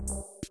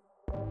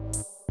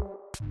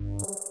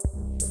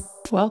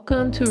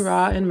Welcome to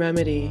Raw and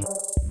Remedy.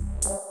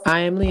 I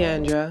am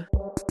Leandra.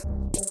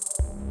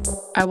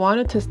 I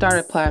wanted to start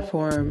a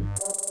platform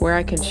where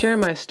I can share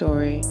my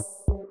story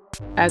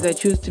as I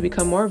choose to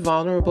become more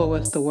vulnerable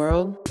with the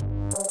world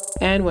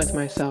and with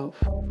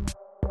myself.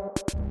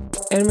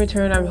 In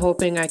return, I'm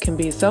hoping I can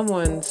be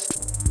someone's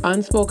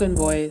unspoken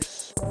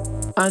voice,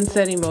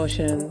 unsaid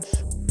emotions,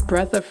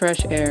 breath of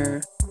fresh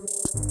air,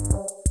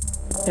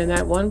 and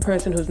that one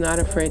person who's not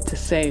afraid to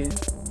say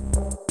it.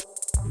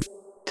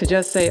 To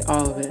just say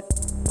all of it.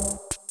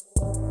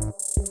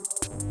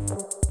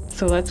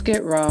 So let's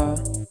get raw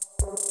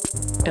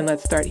and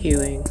let's start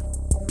healing.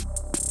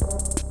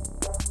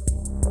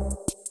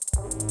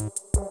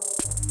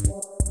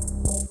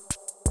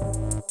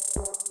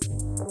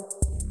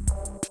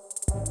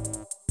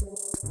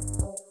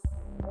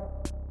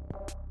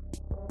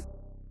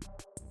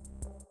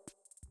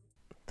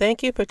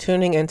 Thank you for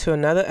tuning into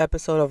another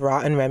episode of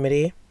Raw and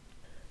Remedy.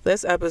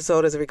 This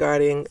episode is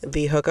regarding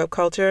the hookup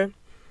culture.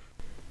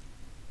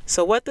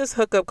 So what this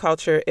hookup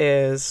culture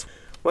is,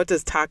 what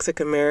does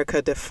Toxic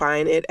America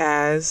define it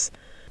as?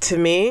 To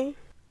me,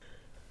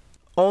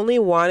 only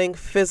wanting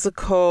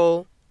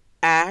physical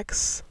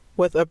acts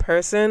with a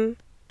person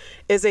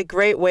is a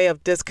great way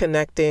of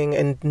disconnecting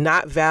and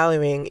not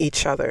valuing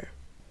each other.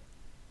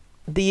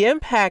 The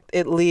impact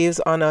it leaves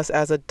on us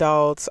as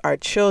adults, our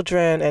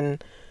children,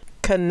 and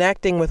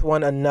connecting with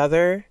one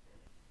another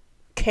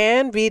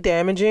can be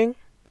damaging.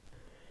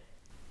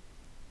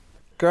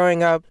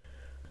 Growing up,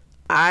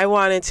 I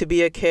wanted to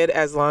be a kid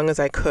as long as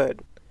I could.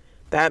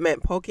 That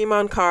meant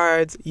Pokemon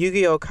cards,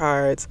 Yu-Gi-Oh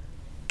cards,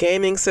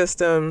 gaming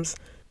systems,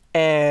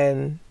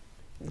 and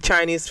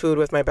Chinese food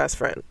with my best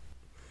friend.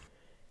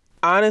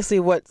 Honestly,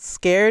 what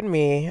scared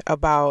me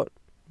about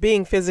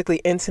being physically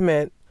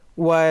intimate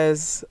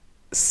was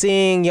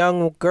seeing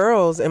young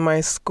girls in my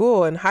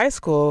school, in high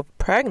school,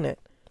 pregnant.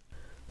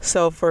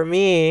 So for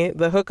me,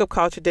 the hookup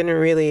culture didn't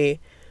really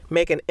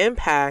make an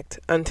impact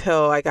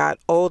until I got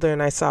older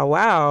and I saw,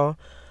 wow,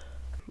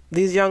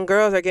 these young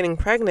girls are getting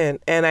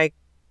pregnant, and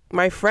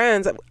my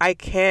friends, I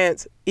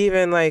can't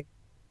even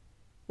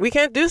we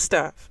can't do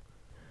stuff.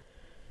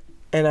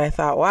 And I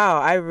thought,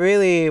 wow, I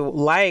really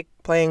like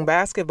playing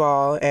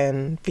basketball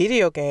and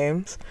video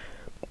games.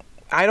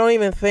 I don't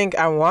even think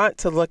I want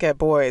to look at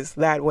boys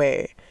that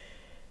way.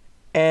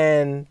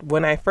 And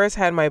when I first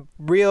had my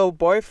real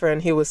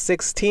boyfriend, he was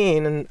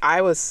 16 and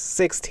I was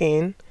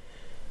 16.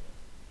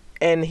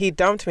 And he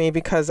dumped me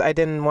because I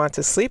didn't want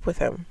to sleep with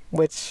him,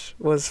 which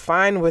was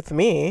fine with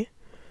me.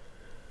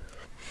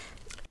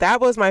 That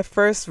was my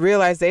first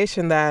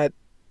realization that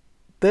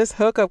this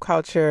hookup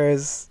culture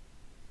is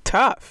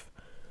tough.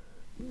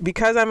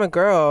 Because I'm a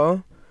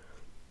girl,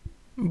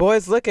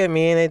 boys look at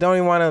me and they don't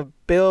even want to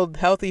build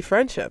healthy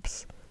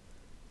friendships.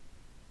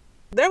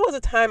 There was a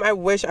time I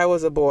wish I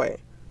was a boy,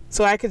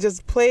 so I could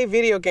just play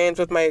video games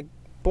with my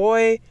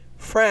boy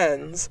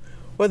friends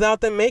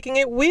without them making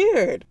it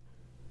weird.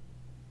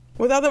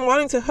 Without them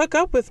wanting to hook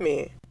up with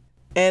me.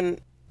 And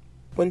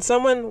when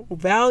someone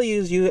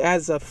values you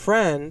as a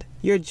friend,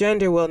 your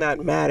gender will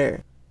not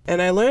matter.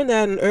 And I learned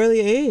that at an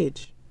early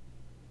age.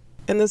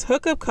 And this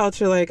hookup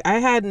culture, I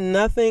had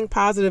nothing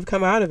positive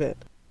come out of it.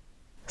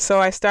 So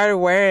I started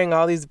wearing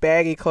all these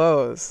baggy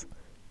clothes.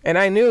 And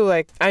I knew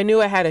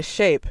I had a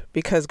shape,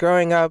 because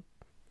growing up,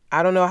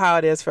 I don't know how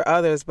it is for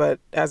others, but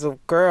as a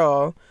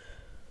girl,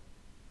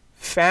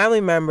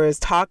 family members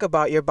talk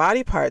about your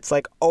body parts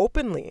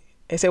openly.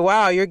 They say,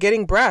 wow, you're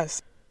getting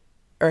breasts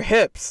or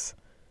hips.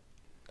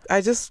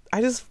 I just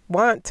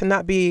want to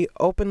not be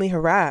openly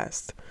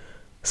harassed.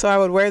 So I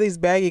would wear these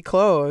baggy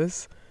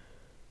clothes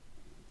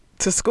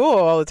to school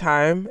all the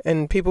time,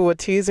 and people would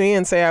tease me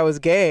and say I was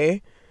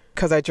gay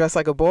because I dressed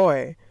like a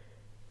boy.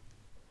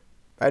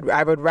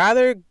 I would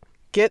rather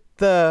get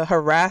the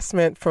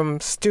harassment from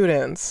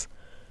students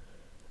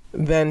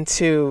than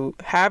to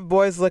have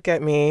boys look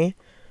at me,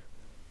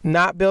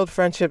 not build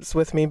friendships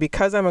with me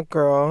because I'm a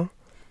girl,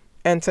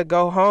 and to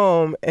go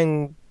home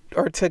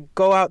or to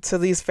go out to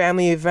these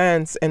family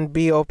events and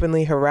be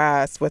openly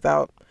harassed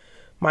without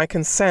my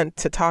consent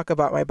to talk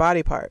about my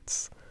body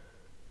parts.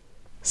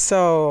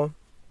 So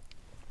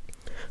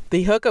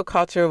the hookup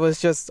culture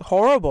was just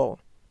horrible.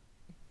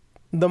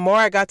 The more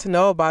I got to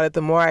know about it,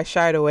 the more I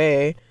shied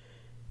away.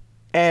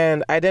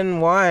 And I didn't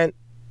want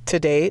to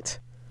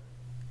date.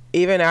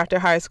 Even after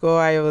high school,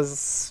 I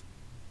was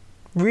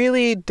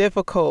really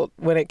difficult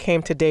when it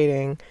came to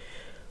dating,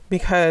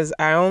 because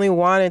I only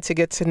wanted to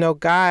get to know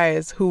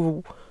guys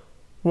who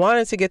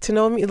wanted to get to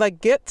know me.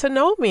 Get to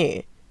know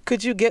me.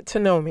 Could you get to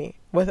know me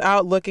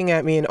without looking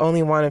at me and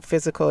only wanting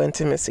physical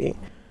intimacy?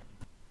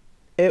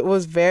 It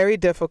was very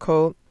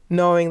difficult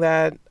knowing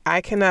that I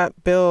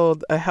cannot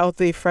build a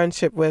healthy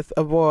friendship with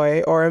a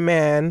boy or a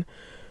man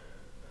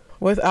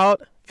without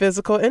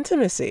physical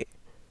intimacy.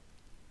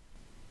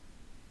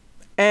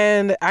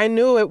 And I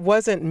knew it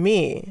wasn't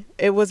me.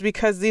 It was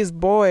because these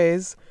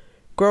boys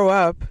grow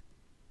up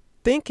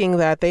thinking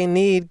that they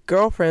need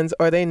girlfriends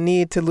or they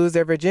need to lose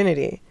their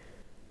virginity.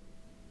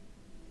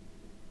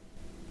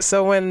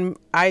 So when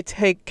I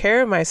take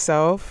care of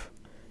myself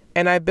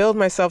And I build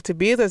myself to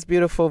be this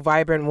beautiful,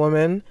 vibrant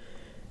woman.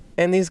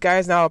 And these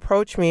guys now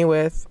approach me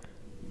with,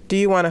 do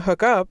you want to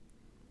hook up?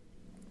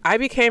 I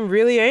became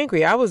really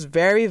angry. I was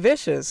very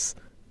vicious.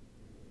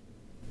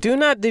 Do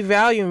not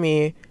devalue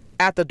me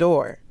at the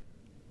door.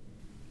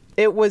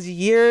 It was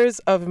years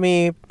of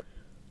me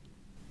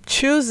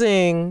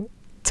choosing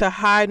to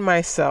hide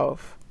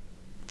myself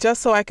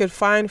just so I could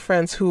find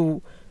friends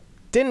who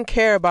didn't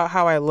care about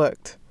how I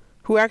looked,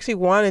 who actually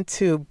wanted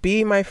to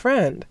be my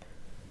friend.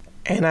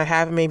 And I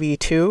have maybe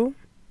two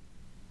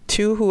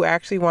who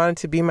actually wanted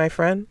to be my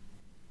friend.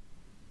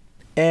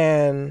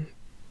 And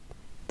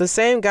the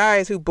same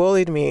guys who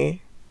bullied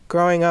me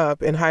growing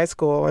up in high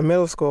school and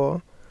middle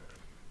school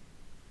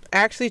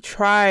actually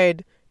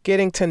tried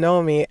getting to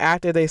know me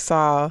after they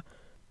saw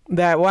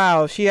that,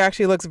 wow, she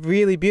actually looks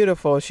really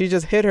beautiful. She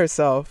just hid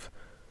herself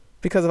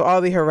because of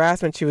all the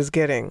harassment she was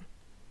getting.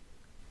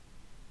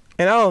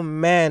 And oh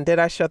man, did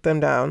I shut them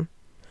down.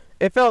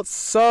 It felt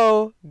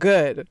so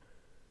good.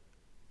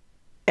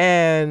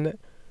 And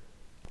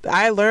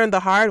I learned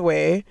the hard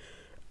way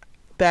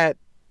that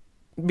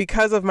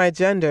because of my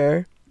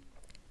gender,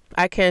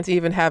 I can't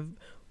even have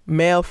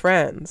male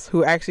friends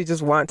who actually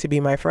just want to be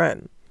my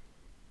friend.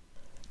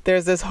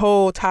 There's this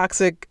whole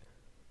toxic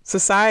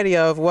society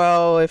of,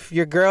 well, if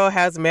your girl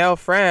has male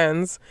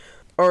friends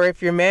or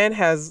if your man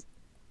has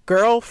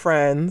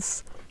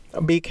girlfriends,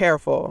 be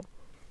careful.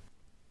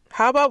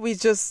 How about we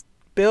just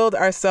build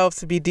ourselves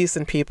to be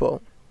decent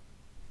people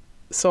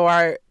so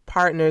our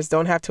partners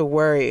don't have to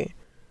worry?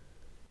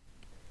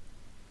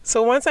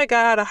 So once I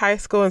got out of high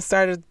school and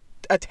started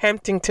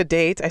attempting to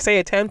date, I say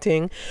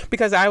attempting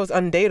because I was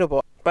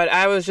undateable, but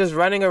I was just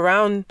running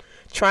around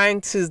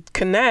trying to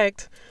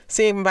connect,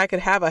 seeing if I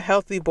could have a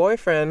healthy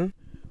boyfriend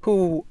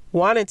who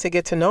wanted to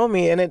get to know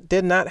me, and it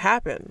did not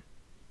happen.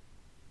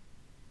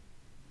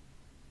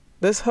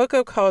 This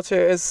hookup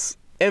culture is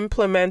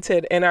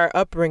implemented in our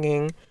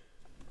upbringing.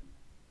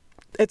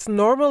 It's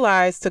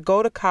normalized to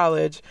go to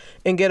college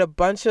and get a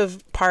bunch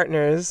of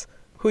partners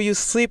who you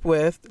sleep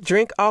with,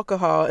 drink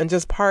alcohol, and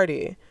just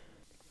party.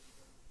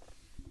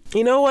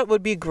 You know what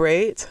would be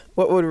great?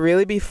 What would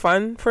really be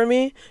fun for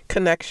me?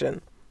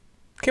 Connection.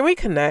 Can we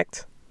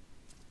connect?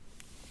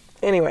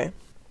 Anyway,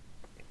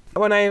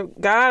 when I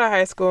got out of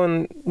high school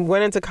and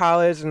went into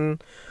college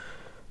and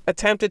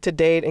attempted to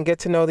date and get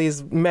to know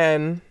these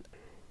men,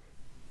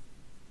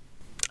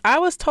 I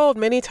was told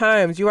many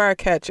times, you are a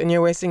catch and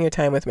you're wasting your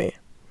time with me.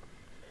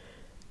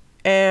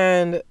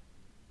 And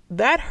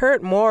that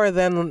hurt more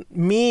than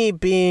me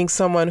being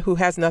someone who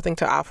has nothing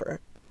to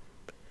offer.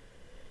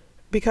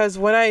 Because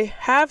when I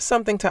have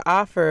something to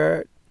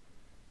offer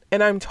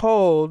and I'm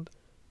told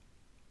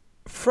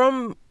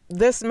from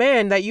this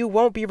man that you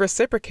won't be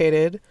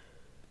reciprocated,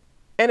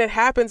 and it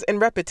happens in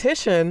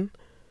repetition,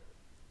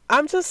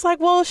 I'm just like,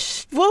 well,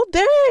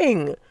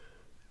 dang.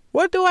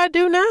 What do I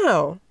do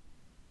now?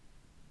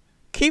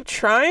 Keep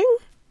trying?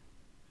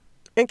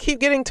 And keep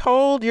getting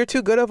told you're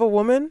too good of a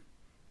woman?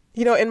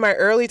 You know, in my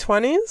early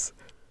 20s?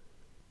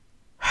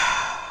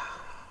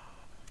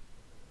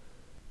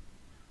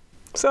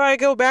 So I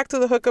go back to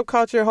the hookup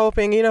culture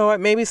hoping, you know what,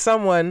 maybe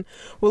someone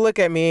will look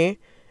at me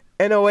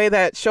in a way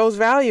that shows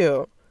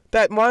value,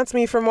 that wants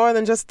me for more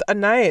than just a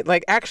night,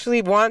 like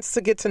actually wants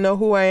to get to know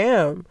who I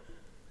am.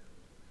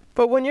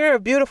 But when you're a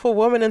beautiful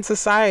woman in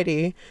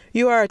society,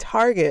 you are a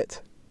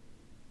target.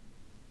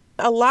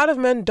 A lot of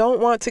men don't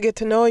want to get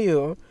to know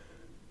you.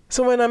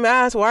 So when I'm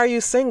asked, why are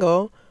you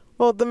single?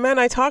 Well, the men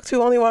I talk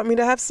to only want me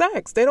to have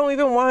sex. They don't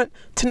even want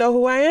to know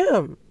who I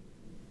am.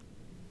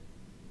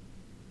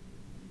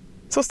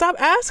 So stop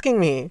asking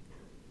me,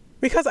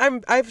 because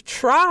I've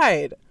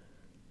tried,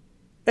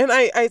 and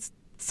I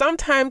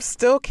sometimes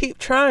still keep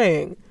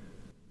trying.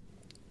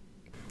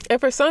 And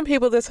for some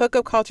people, this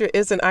hookup culture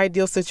is an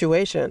ideal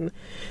situation.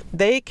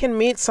 They can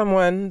meet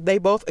someone, they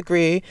both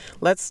agree,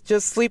 let's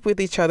just sleep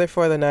with each other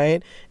for the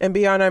night and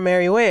be on our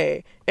merry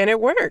way. And it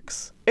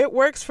works. It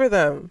works for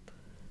them.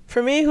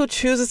 For me, who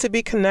chooses to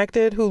be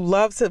connected, who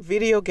loves a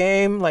video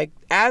game, like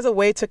as a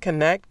way to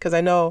connect, because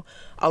I know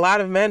a lot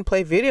of men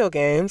play video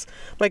games,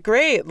 like,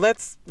 great,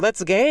 let's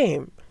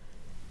game.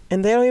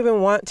 And they don't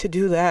even want to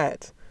do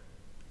that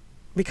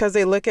because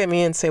they look at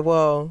me and say,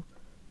 well,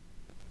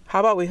 how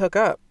about we hook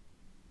up?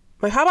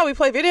 Like, how about we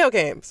play video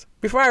games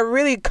before I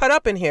really cut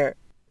up in here?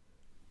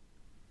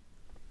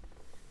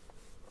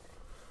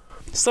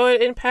 So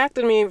it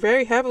impacted me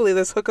very heavily,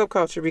 this hookup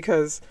culture,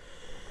 because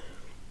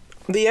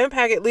the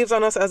impact it leaves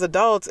on us as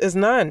adults is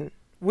none.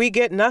 We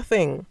get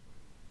nothing.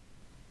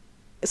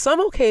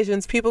 Some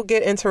occasions, people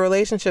get into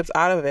relationships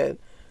out of it.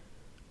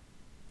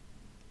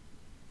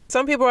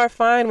 Some people are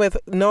fine with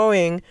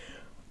knowing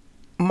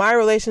my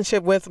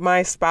relationship with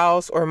my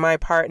spouse or my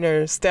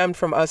partner stemmed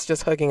from us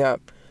just hooking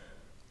up.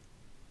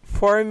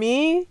 For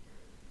me,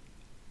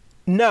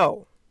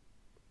 no.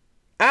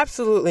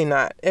 Absolutely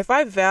not. If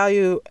I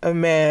value a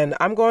man,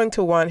 I'm going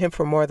to want him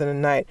for more than a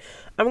night.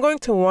 I'm going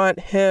to want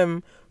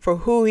him for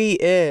who he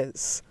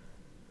is.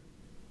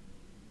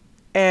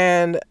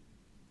 And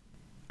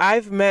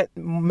I've met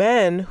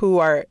men who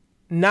are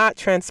not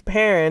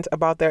transparent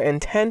about their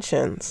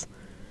intentions.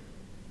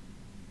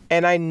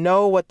 And I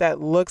know what that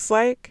looks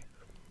like.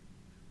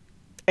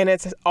 And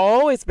it's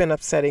always been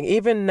upsetting.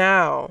 Even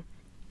now,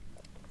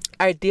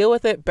 I deal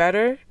with it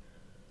better.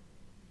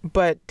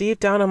 But deep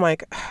down, I'm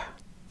like,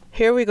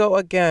 here we go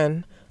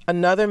again.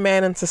 Another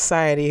man in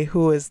society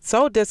who is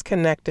so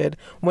disconnected.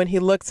 When he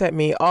looks at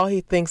me, all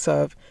he thinks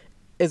of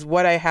is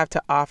what I have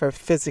to offer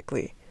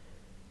physically.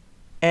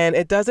 And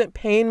it doesn't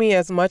pain me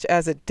as much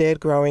as it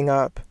did growing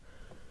up,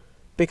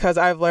 because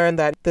I've learned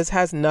that this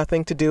has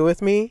nothing to do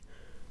with me.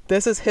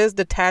 This is his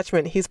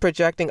detachment he's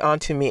projecting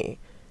onto me.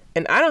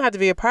 And I don't have to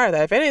be a part of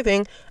that. If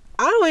anything,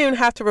 I don't even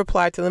have to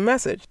reply to the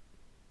message.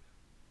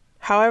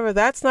 However,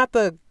 that's not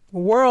the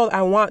world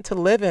I want to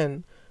live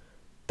in.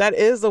 That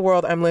is the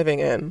world I'm living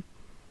in.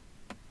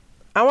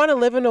 I want to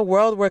live in a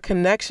world where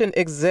connection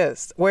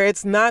exists, where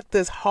it's not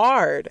this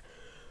hard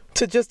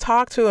to just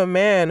talk to a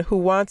man who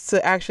wants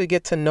to actually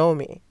get to know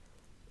me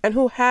and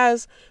who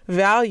has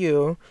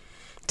value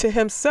to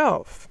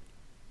himself.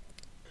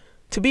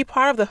 To be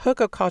part of the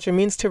hookup culture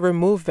means to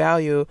remove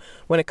value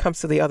when it comes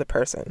to the other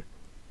person.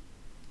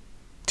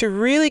 To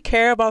really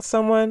care about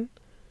someone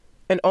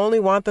and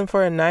only want them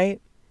for a night,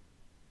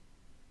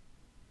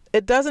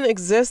 it doesn't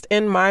exist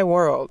in my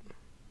world.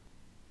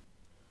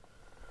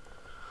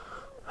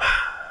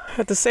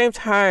 At the same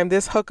time,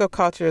 this hookup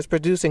culture is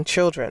producing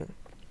children.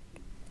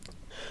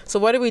 So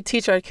what do we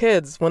teach our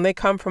kids when they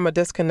come from a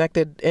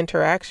disconnected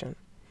interaction?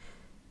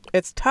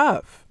 It's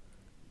tough.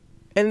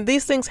 And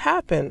these things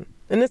happen.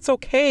 And it's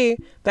okay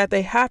that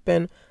they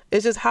happen.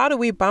 It's just, how do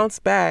we bounce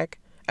back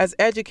as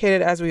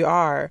educated as we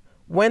are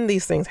when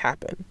these things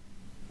happen?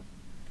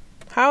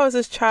 How is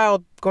this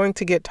child going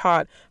to get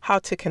taught how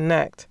to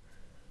connect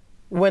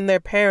when their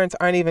parents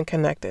aren't even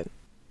connected?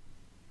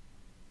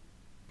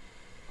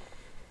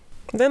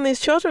 Then these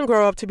children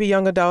grow up to be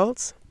young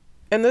adults.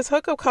 And this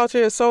hookup culture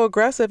is so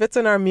aggressive. It's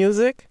in our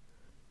music.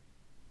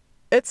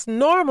 It's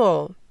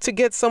normal to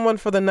get someone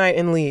for the night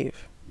and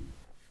leave.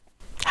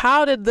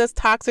 How did this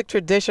toxic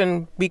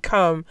tradition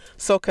become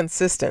so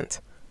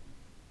consistent?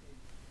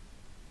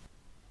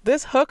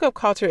 This hookup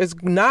culture is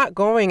not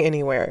going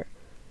anywhere.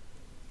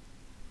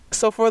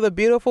 So for the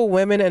beautiful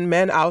women and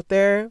men out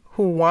there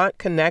who want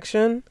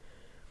connection,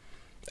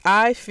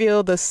 I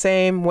feel the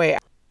same way.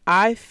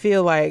 I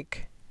feel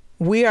like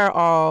we are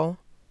all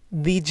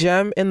the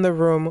gem in the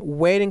room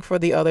waiting for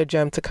the other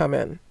gem to come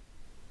in.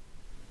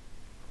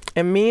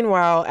 And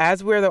meanwhile,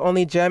 as we're the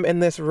only gem in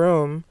this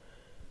room,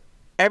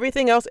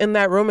 everything else in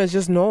that room is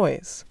just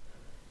noise.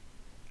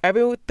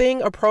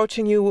 Everything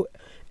approaching you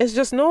is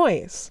just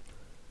noise.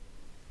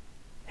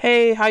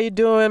 Hey, how you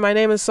doing? My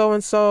name is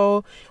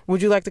so-and-so.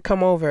 Would you like to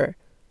come over?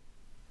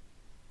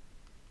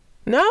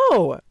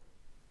 No.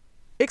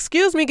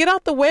 Excuse me, get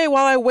out the way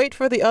while I wait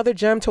for the other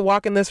gem to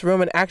walk in this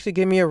room and actually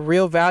give me a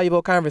real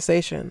valuable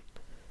conversation.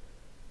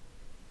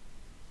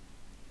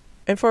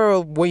 And for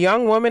a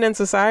young woman in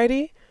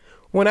society,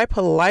 when I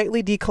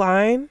politely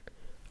decline,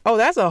 oh,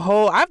 that's a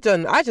whole,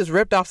 I just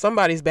ripped off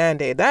somebody's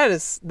Band-Aid. That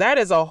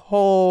is a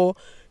whole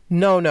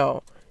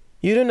no.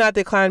 You do not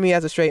decline me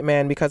as a straight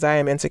man because I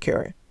am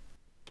insecure.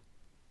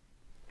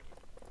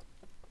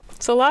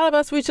 So a lot of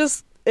us, we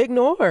just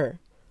ignore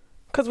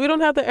because we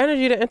don't have the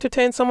energy to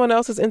entertain someone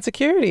else's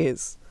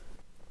insecurities.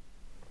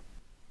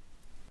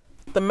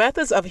 The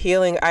methods of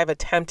healing I've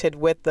attempted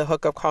with the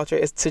hookup culture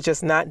is to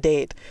just not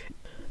date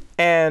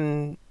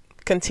and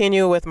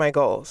continue with my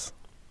goals.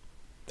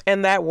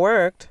 And that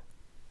worked.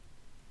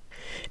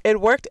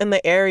 It worked in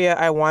the area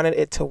I wanted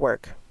it to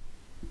work.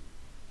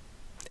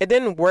 It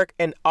didn't work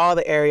in all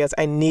the areas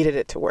I needed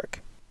it to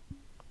work.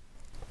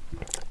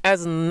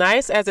 As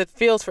nice as it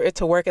feels for it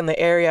to work in the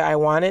area I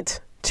want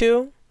it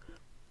to,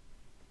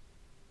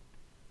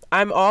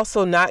 I'm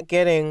also not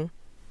getting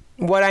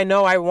what I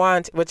know I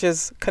want, which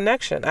is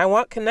connection. I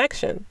want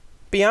connection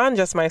beyond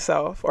just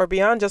myself or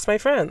beyond just my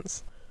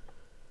friends.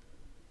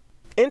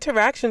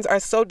 Interactions are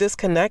so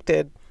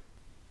disconnected.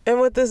 And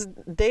with this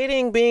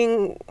dating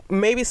being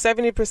maybe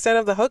 70%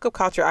 of the hookup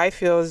culture, I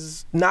feel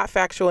is not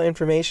factual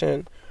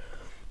information.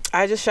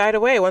 I just shied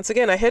away. Once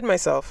again, I hid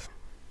myself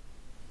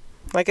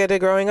like I did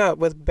growing up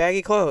with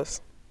baggy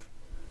clothes.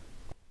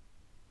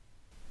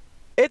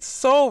 It's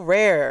so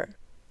rare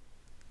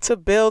to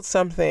build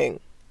something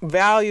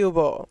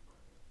valuable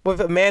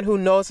with a man who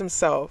knows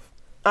himself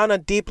on a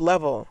deep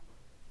level,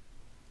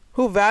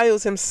 who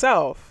values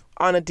himself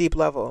on a deep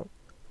level,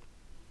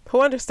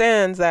 who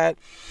understands that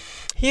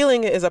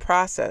healing is a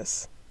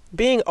process.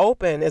 Being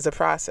open is a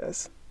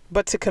process.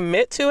 But to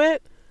commit to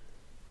it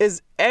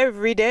is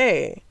every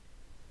day.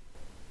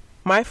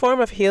 My form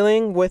of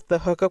healing with the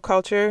hookup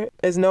culture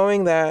is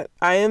knowing that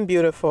I am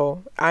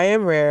beautiful, I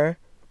am rare,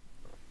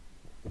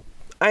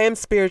 I am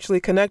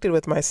spiritually connected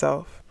with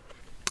myself.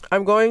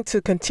 I'm going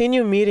to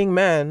continue meeting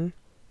men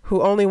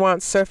who only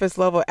want surface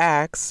level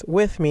acts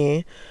with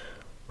me,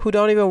 who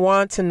don't even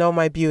want to know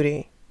my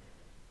beauty.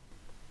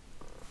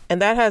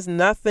 And that has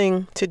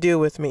nothing to do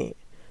with me.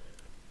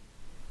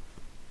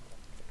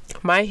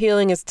 My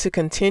healing is to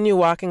continue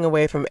walking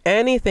away from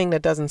anything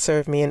that doesn't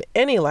serve me in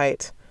any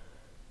light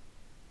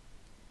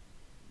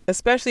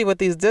especially with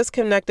these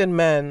disconnected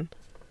men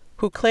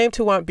who claim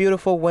to want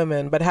beautiful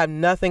women but have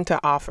nothing to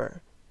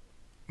offer.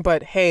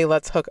 But hey,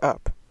 let's hook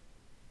up.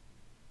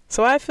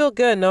 So I feel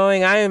good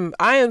knowing I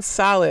am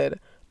solid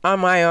on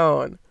my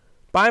own,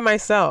 by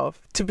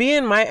myself. To be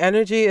in my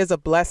energy is a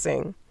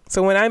blessing.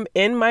 So when I'm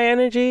in my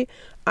energy,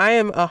 I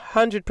am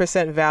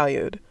 100%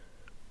 valued.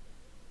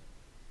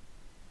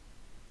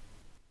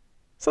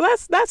 So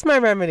that's my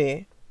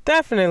remedy.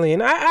 Definitely.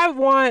 And I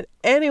want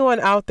anyone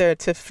out there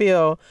to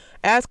feel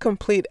as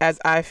complete as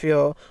I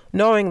feel,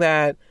 knowing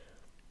that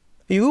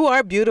you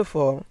are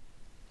beautiful.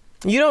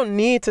 You don't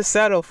need to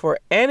settle for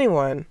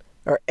anyone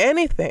or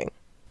anything.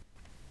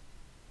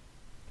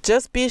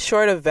 Just be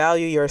sure to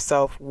value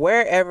yourself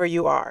wherever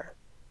you are.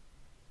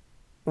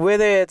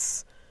 Whether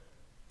it's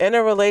in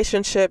a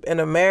relationship, in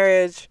a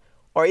marriage,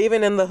 or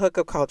even in the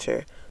hookup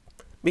culture.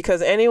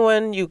 Because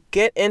anyone you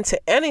get into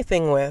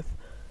anything with,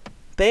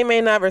 they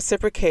may not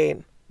reciprocate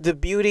the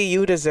beauty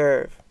you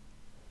deserve.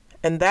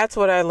 And that's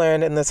what I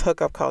learned in this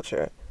hookup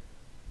culture.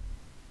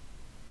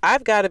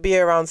 I've got to be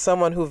around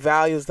someone who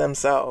values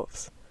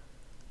themselves.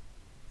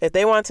 If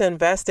they want to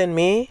invest in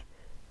me,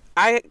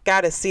 I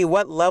got to see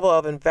what level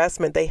of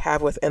investment they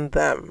have within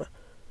them.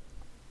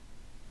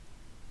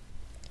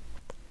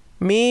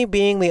 Me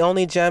being the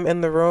only gem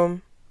in the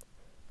room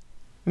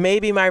may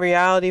be my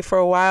reality for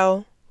a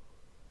while,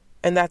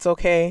 and that's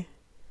okay.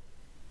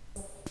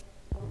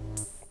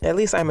 At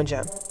least I'm a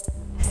gem.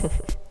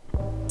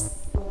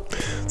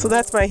 So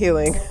that's my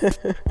healing.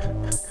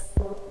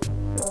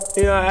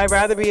 I'd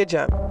rather be a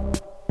gem.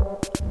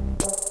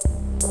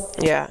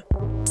 Yeah.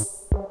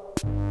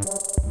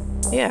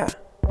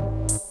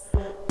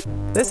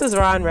 This is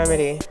Raw and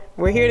Remedy.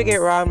 We're here to get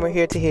raw and we're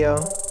here to heal.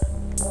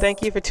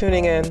 Thank you for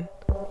tuning in.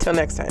 Till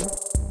next time.